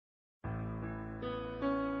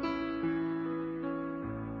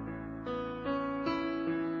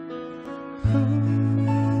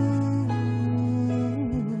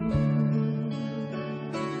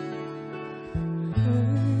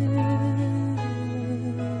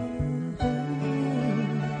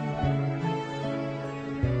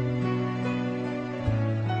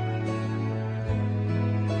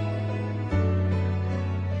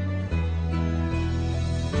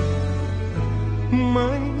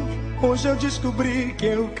Mãe, hoje eu descobri que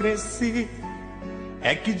eu cresci.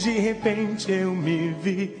 É que de repente eu me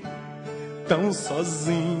vi tão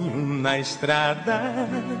sozinho na estrada.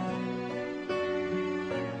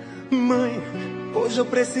 Mãe, hoje eu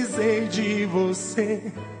precisei de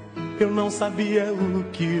você. Eu não sabia o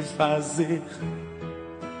que fazer.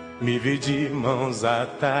 Me vi de mãos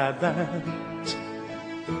atadas.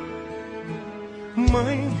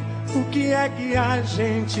 Mãe, o que é que a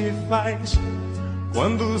gente faz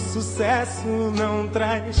quando o sucesso não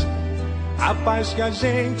traz a paz que a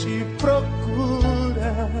gente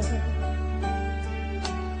procura?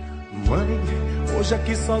 Mãe, hoje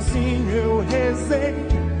aqui sozinho eu rezei,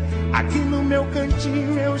 aqui no meu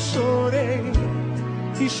cantinho eu chorei,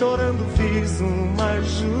 e chorando fiz uma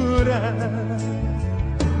jura.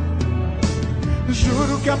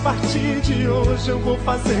 Juro que a partir de hoje eu vou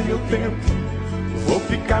fazer meu tempo, vou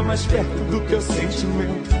ficar mais perto do teu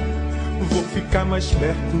sentimento, vou ficar mais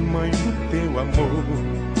perto, mãe, do teu amor.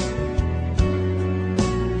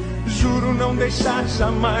 Juro não deixar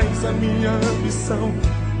jamais a minha ambição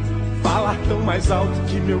falar tão mais alto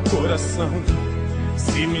que meu coração.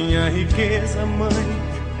 Se minha riqueza, mãe,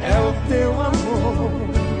 é o teu amor.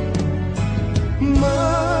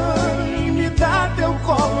 Mãe, me dá teu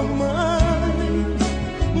colo, mãe,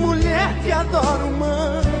 mulher que adoro,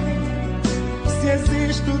 mãe. Se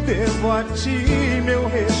existo, devo a ti meu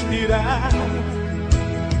respirar.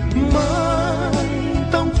 Mãe,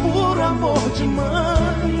 tão puro amor de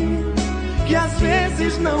mãe, que às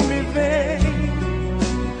vezes não me vem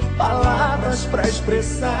palavras pra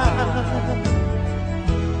expressar.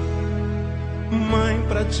 Mãe,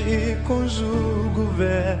 pra ti conjugo o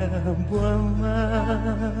verbo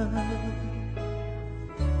amar.